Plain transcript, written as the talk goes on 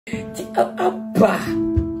Abba.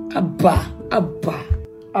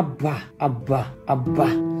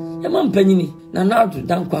 Yaman Penny, Nanado,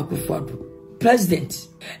 Dankwa Kufuado. President,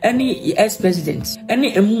 any ex-president,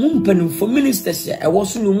 any mumpen for ministers, I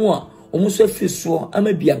was no more, almost a few swore, I'm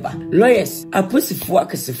a biaba. Lawyers, I pussy for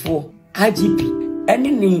IGP,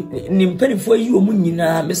 any name penny for you,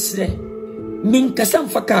 Munina, Miss Min Kasam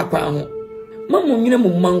Faka, Mamma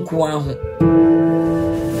Minimum Manquan.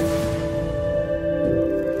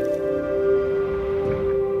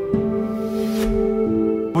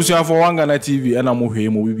 Busia for Wangana TV and I'm here,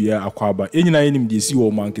 Mobia Aquaba. Any name DC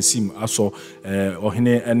or Mankesim, Asor, or Hine,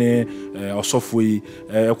 any or Sofui,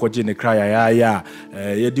 Equagene Cry, ya,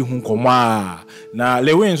 Yedi Hunkoma. Now,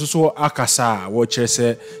 Liwin so Akasa, watches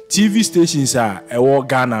TV stations are a war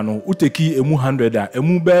Ghana, no, Uteki, emu 100,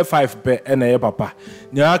 emu bear 5 per and papa.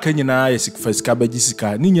 Nya Kenyana is first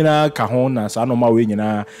cabbagisika, Nina Kahona, Sanoma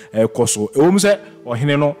Winina, Coso, Omse, or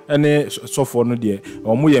Hineno, any software no dear,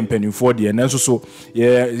 or Muyan penny for dear, and so,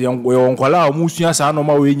 yeah, young Kwala, Musia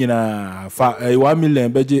Sanoma Winina, 1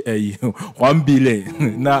 million, 1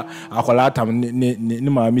 billion. Na Akolata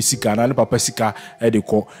Nima Missika, and Papa Sika,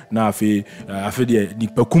 Edico, na fe ni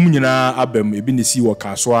Pacumina Abem, Ebini Siwa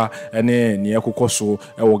Kaswa, and Niako Koso,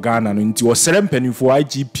 Ghana, and it was 7 penny for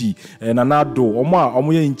IGP, and an Addo, Oma,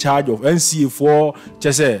 in charge of NCA for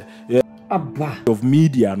Chese. Of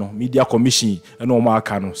media no media commission and Oma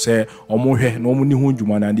Kano say Omohe no muni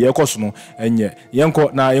hunjuman and the Ecosono and ye Yanko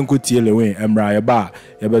na Yanko Tielewe Emra Eba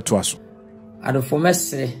Ebetwaso. Addo for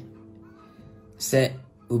Messe say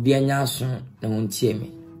Ubianya son no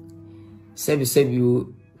untiemi. Sebi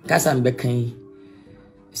you Kasan Bekan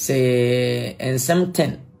say and some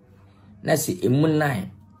 10 Nasi Imun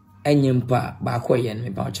 9 and Yempa Bakoyen me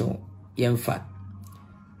Bacho Yemfa.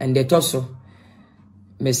 And the torso,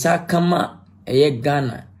 Mesa Kama a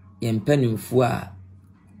Ghana, Yempenim Fua,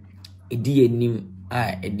 a dear nim,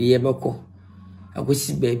 a dear Boko. I will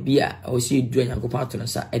see baby, I will see you doing a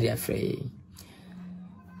partners at their fray.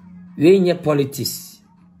 We in your politics,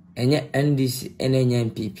 and yet end this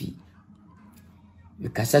NMP.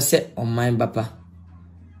 Because I said on my papa,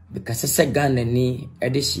 because I said Ghana ni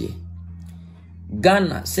edition.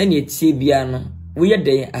 Ghana send it Sibiano, we are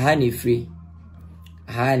there a honey free.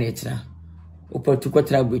 Hanetra upo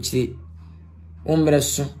tukotra buchiri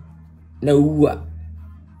umreso na uwa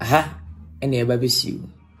aha ene eba besiu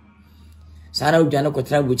sana udwana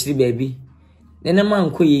kotra buchiri baby nene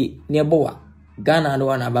mankoyi ne bowa Ghana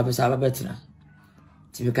no na babesa babetra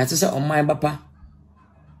tibikate se on my papa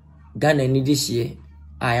Ghana ni dihie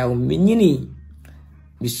aya o menyini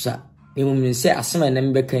bisa emumnse asema na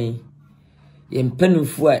mbekan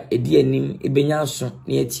yempanufo a edi anim ebenya so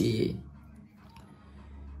na etie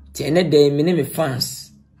Tiene de minime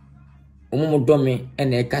fans Omomodome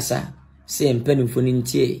ene kasa se mpanimfo ni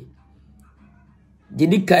ntie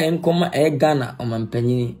Didika enkoma Ghana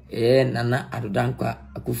omampanyini Nana Addo Dankwa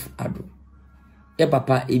Akufu Addo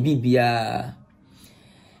papa ebibia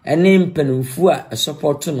ene mpanimfo a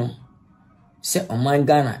support no se oman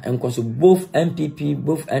Ghana enkoso both MPP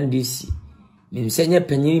both NDC nimsenye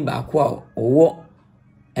panyini ba kwa owo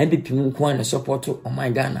MPP nko na support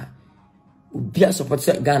oman Ghana Ubia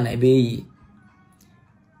support Ghana ebe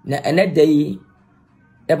na ene day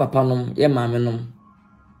papa nom ye maame nom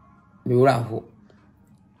me wura ho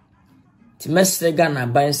ti mesre Ghana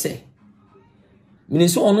ban se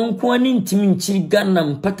miniso ono nko ani ntimi nchiri Ghana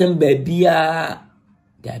mpatam ba bia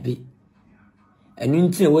dabi enu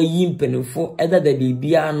ntine wayi mpanifo eda da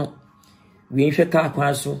bibia no we nhwe ka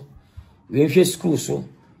akwa so we nhwe school so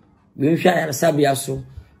we nhwe ayarasabia so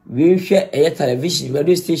we nhwe television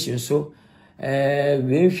radio station so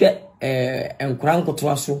we nhwe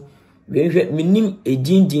enkrankoto so we nhwe minim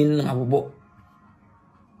edindin na abobo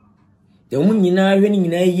de mu nyina hwe ni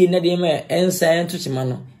nyina yie na de ma ensa ento chima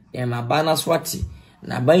no e ma ba na swati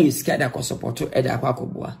na ba yiska da ko support e da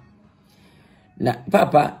akwakoboa na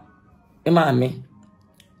papa emame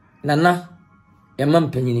nana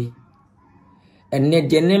emampanyini enne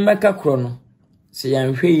de ne maka kro no se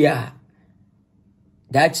yanhwe ya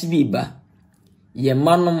da chi biba ye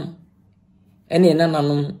manom ene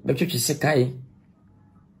nananom betwetwe sekai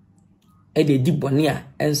e de di bone a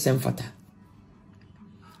ensem fata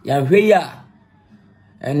yanhwe ya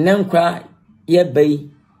enne nkwa ye bai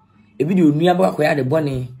ebi de onua ba kwa ya de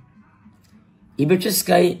bone ibetwe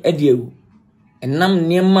sekai e de ewu enam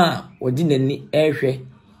niema odi nani ehwe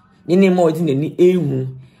ni niema odi nani ehu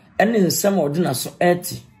ene nsem odi na so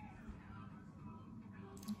eti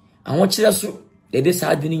anwo kire so de sa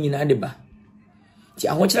adwini nyina de ba ti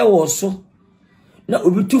anwo kire wo so na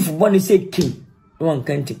obi tufu bone se kim no wan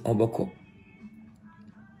kanti oboko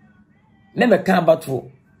me ka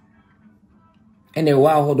bato ene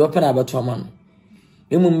wa ho do pera abeto ma no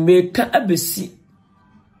emu meka abesi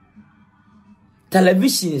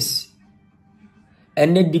televisions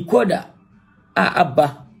ene decoder a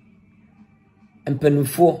aba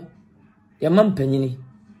empanufo yama mpanyini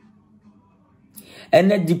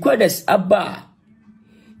ene decoders aba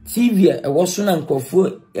TV e woso na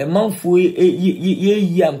nkofo emanfo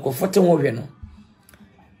ye nkofo te wo hwe no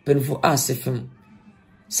penfo asefem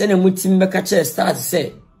se na mutim beka che start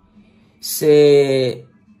se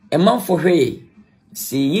emanfo hwe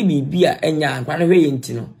se ye bibia enya ankwane hwe ye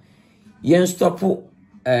ntino yen stop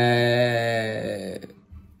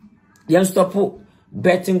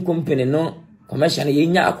betting company no commercial ye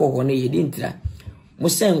nya akoho no ye dintira mo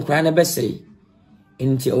se nkwa na besei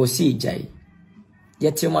enti o si jai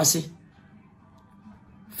yete mase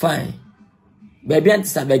fine baby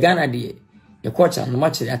antisa begana de ye kocha no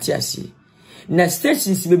match ati asi na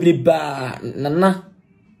stations bebre ba nana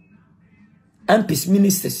ampis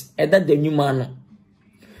ministers eda da nyuma no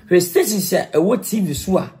we stations e wo TV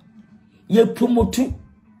so a ye promote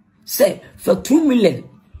say for 2 million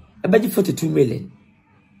about 42 million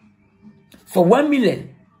for 1 million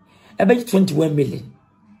about 21 million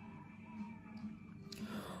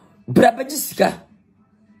brabaji sika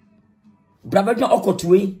brabaji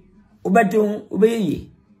okotwe obedon obeye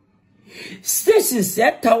station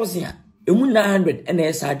 7000 emu 900 and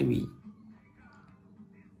es hardway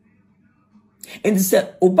and say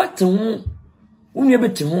obaton unye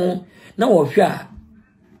beti ho na wo hwe a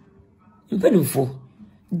mpanufo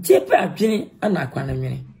jepa adwene ana akwana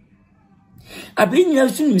nwene abinya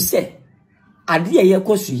sunu se ade ye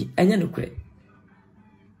kosu enye nokure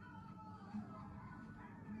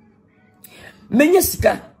menye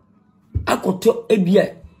sika akoto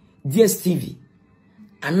ebia DSTV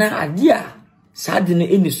ana ade a saade no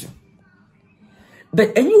eniso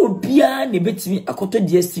but enye obia ne betimi akoto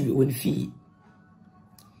DSTV woni fi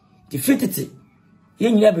defitete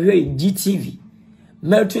ye nyina behwe GTV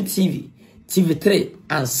Metro TV TV3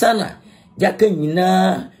 ansana jaka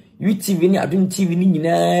nyina UTV ni Adum TV ni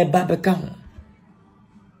nyina babeka ho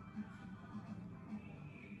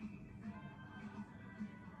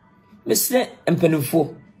Mr.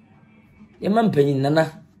 Empenufo yema mpanyin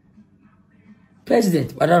nana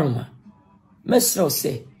President Wadaruma Mr.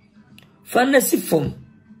 Ose fanasi form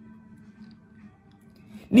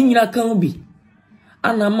ni nyina kan bi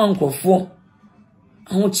ana mankofo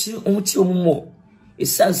ahochi omumo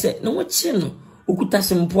esanse na wochi no okuta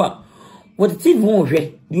sempo a what TV won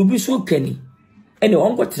hwe de obi so kani ene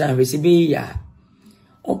onko tra hwe se be ya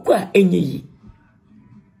okwa enye yi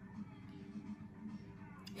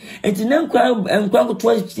entinan kwa ko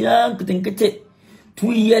twa tia kitenkete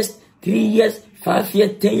 2 years 3 years 5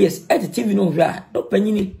 years 10 years at TV no hwe a do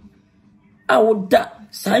panyini a woda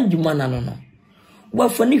sanjuma na no wa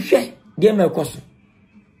fani hwe de me koso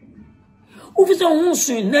ofisa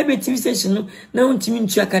hunsu na be TV station na untimi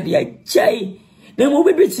ntuaka de ajai na mo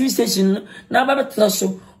be TV station na ba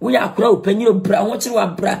betraso wo ya akura opanyiro bra ho kire wa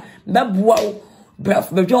bra baboa wo bra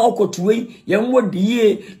be dwan okotwe ye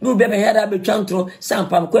nwodie no be be hada be twantro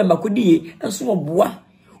sampa ko e makodie enso mo boa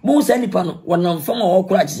mo sa nipa no wonam fama wo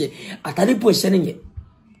kura kije atade po hye ne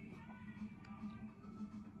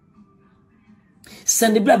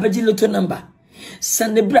sandebra baji loto number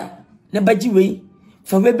sandebra na baji we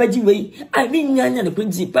for we baji we I mean nyanya ne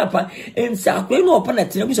kwenti papa ensa akwa no opana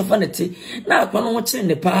tene bi so fa nete na akwa no ho kire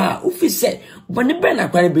ne pa ofi se bone be na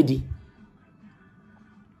akwa bedi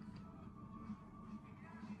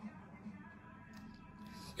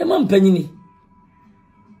yama mpanyini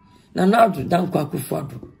na Addo dankwa akufo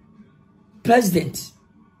Addo president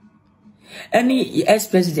any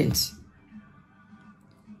ex-president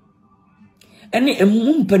any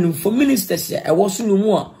mpanimfo ministers e woso no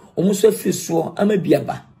mu a omuso afiso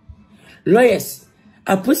amabiaba lawyers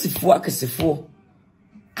aposifo akesefo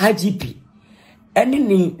IGP any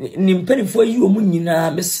ni mpanimfo yi omu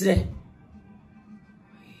nyina mesre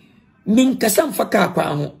min kasam faka kwa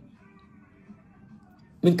ho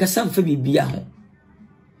min kasam fa bibia ho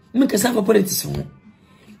min kasam fa politics ho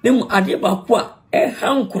dem ade ba ko a e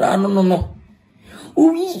hankura no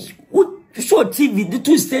uwi so TV the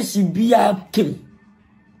two station bia kim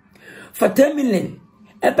for 10 million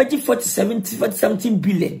ebadi 40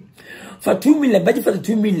 billion for 2 million ebadi for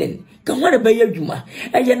 2 million kan wona ba yadwuma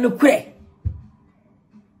eye no kwe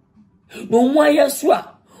no mo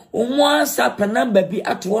ayesua o mo asapa number bi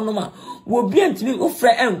ato no ma wo bi antimi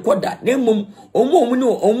ofra enkoda na mum omo ni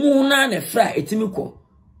omo na na fra etimi ko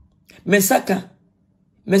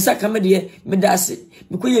mesaka me de me dase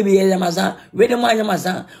me koye bi ye maza we de ma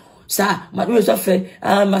maza sa ma do so fe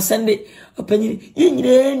ma sende opanyini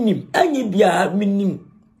yinyire nim anyi bia minim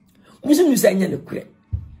Musu anya ne kure.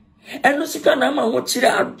 Eno sika na ma ho kire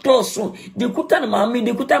adoso de kuta na maami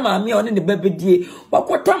de kuta maami one ne babedie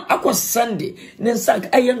wakotam akọ Sunday ne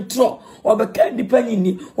nsak ayentro obeka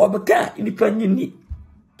dipanyini obeka dipanyini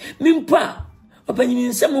mimpa opanyini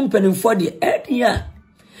nsem mpanimfo de edia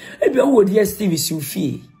ebia wo de Steve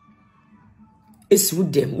Sufi esu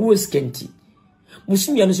dem wo skenti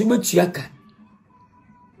musumia no so betuaka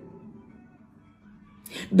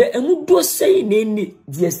be emu do sei ne ni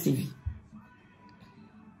DSTV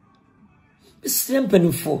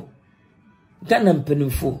Slempenfo Ghana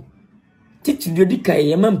mpenfo titulio dikaye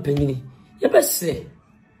yema mpanyini yebese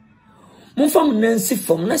mumfam nansi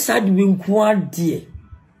fom na saade we nku ade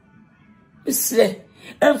besre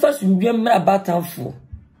emfa sumbia mra batanfo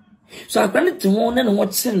so akwani te ho na no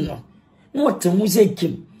kire no na wotamu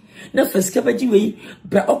zekim na faska baji we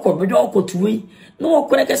bra okobedo okotuwe na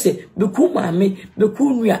wokora kase beku maame beku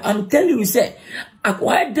nua. I'm telling you say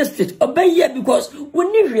acquired district obey here because we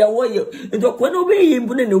need real way ndo kwa no obey him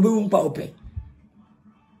na obey mpa ope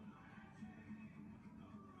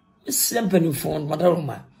Slempeni phone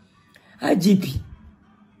madaroma IGP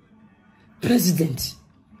president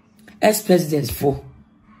ex-presidents for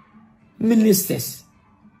ministers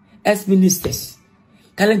ex-ministers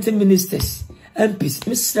talented ministers MPs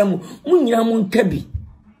Mr. Munyina munkabi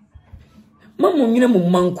mamu nyina mu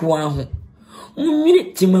manko aho munwini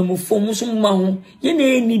timamu fomu so maho ye na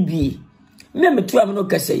eni bi me metu am no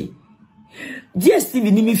kasai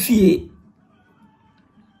DSTV ni mi fie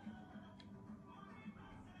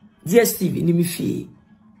DSTV ni mi fie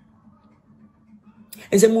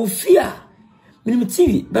eze mo fia mi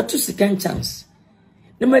TV batu second chance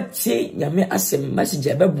na matie nyame asem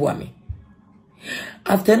message abeboa me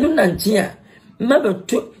afternoon nantia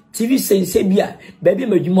mabeto TV sense bia baby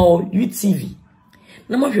madwuma o UTV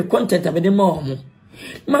na ma hwe content abede ma omo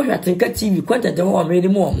na ma hwe atenka TV content ho o mede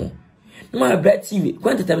ma omo na ma bra TV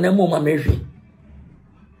content abede ma omo amehwe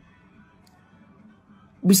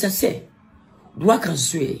bisa se do aka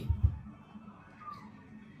sue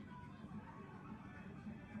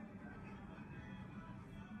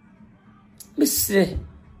Mr.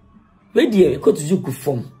 Wedie ko tujuku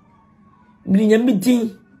fom Blinya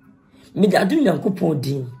midin me da adu Nyankopon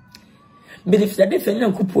din me de fida de fe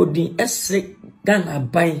Nyankopon din esre Ghana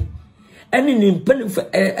ban ene ni mpanimfo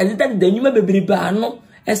da nyuma bebriba ano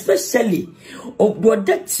especially do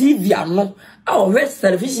that TV ano our west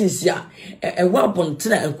televisions ya wa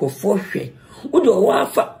bontra enkofo hwe wo do wa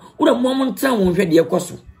fa wo da momontra won hwe de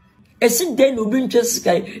ekoso esi den obi ntwe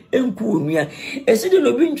sky enku onua esi den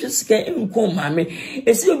obi ntwe sky enku maame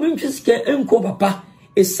esi obi ntwe sky enku papa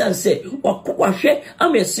esanse wakwahwe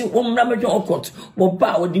amesi womra mejo okot wo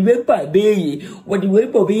ba wo di we ba beyi wo di we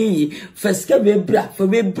bo beyi faska bebra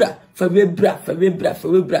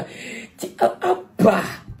ti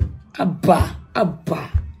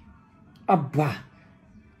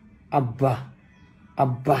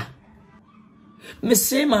abba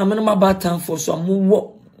mese ma me no mabatan fo so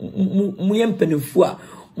mu yempenefu a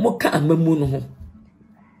mo ka amamu no ho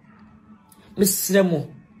mesre mo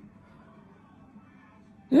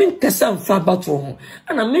min kasa mfa bato ho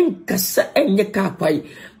ana min kasa enye ka kwai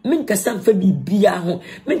min kasa mfa bibia ho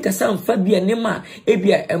min kasa mfa bia ne ma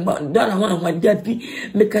ebia emba dala ho dapi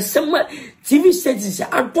me kasa ma TV sets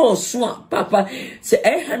Addo so papa se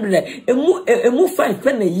 800 emu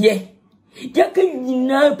 5 na ye yaka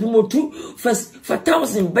nyina promotu for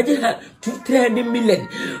 1000 budget 300 million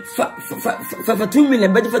for 2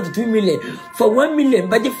 million budget for 2 million for 1 million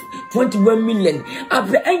budget 21 million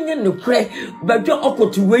abre anya no kre budget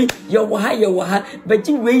okotu we ye wo ha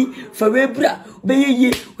budget we for we bra be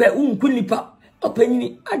ye we unkunipa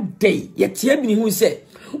opanyini adai ye tia bi hu se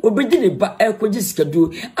obedi ne ba ekoji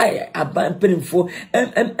sikadu ai aban penfo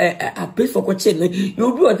apefo ko che no you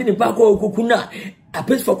obi odi ne ba ko kokuna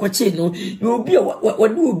apefo ko che no you obi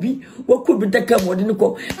obi wakobi daka mode ne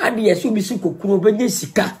ko ade yeso bi si kokuru obenye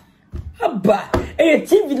sika aba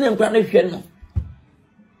TV na nkra na hwe no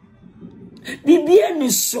bibia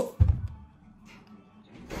ni so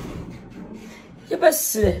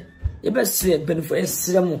yebasre penfo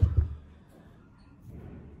esremo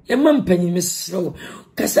Emam penny Miss Row,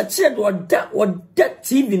 Cassette or that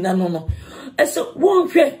TV no. As a one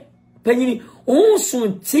fair penny,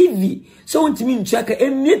 soon TV, so to mean tracker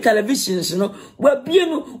and near televisions, where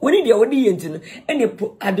Biano, when it already and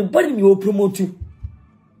at the bottom you will promote you.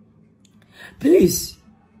 Please,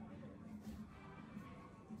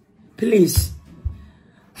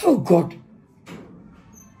 oh God.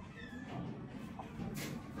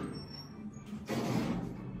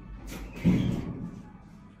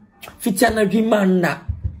 Fitana Gimana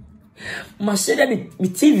Masheda mi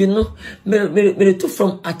TV no me to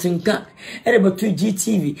from Atinka eba to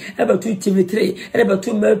GTV eba to TV3 eba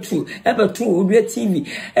to Mel2 eba to Obia TV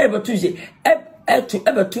eba to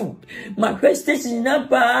eba to my first station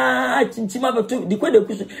number tintima eba to the kwede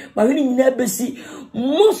kuso my winning never see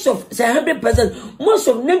most of 100%, most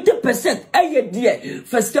of 90% aye dear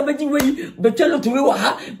first cabbage way betelo to we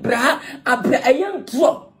ha bra abra ayan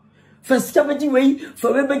drop first cabbage way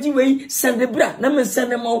for baby way send bra na me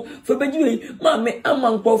send mo for baby way ma me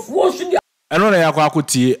amanko wo so and when I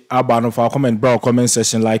akuti abano for comment bro comment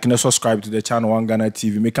section like and subscribe to the channel One Ghana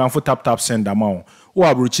TV. Me can for tap send amount. Who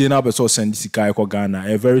abruchi na be so send this guy ko Ghana.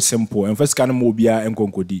 A very simple. And first can mo bia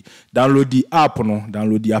enkonkodi. Download the app no,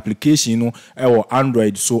 download the application no or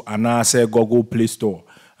Android so anase Google Play Store.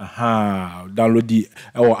 Download the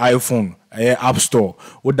or iPhone App Store.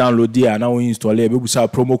 O download there and now install it. We say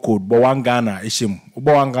promo code One Ghana ishim.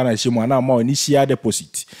 One Ghana ishim and now more initial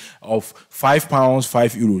deposit of £5,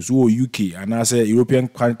 €5 or UK and I say European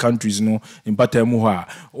countries no in Patemuha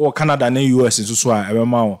or Canada and US in Suswa every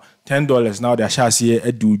 $10 now they shall see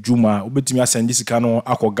Edu Juma obetimi send this cano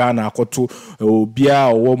ako Ghana akoto bia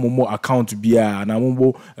or momo account bia na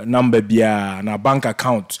momo number bia na bank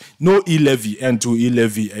account no e-levy and to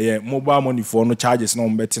e-levy mobile money for no charges no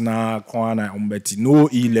mbeti na kwana mbeti no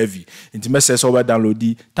e-levy inti message over download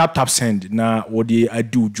the tap send na odi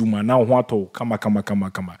Addo Juma na ho ato kama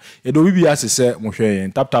edo bibi asese mo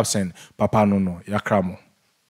hwe tap send papa no yakramo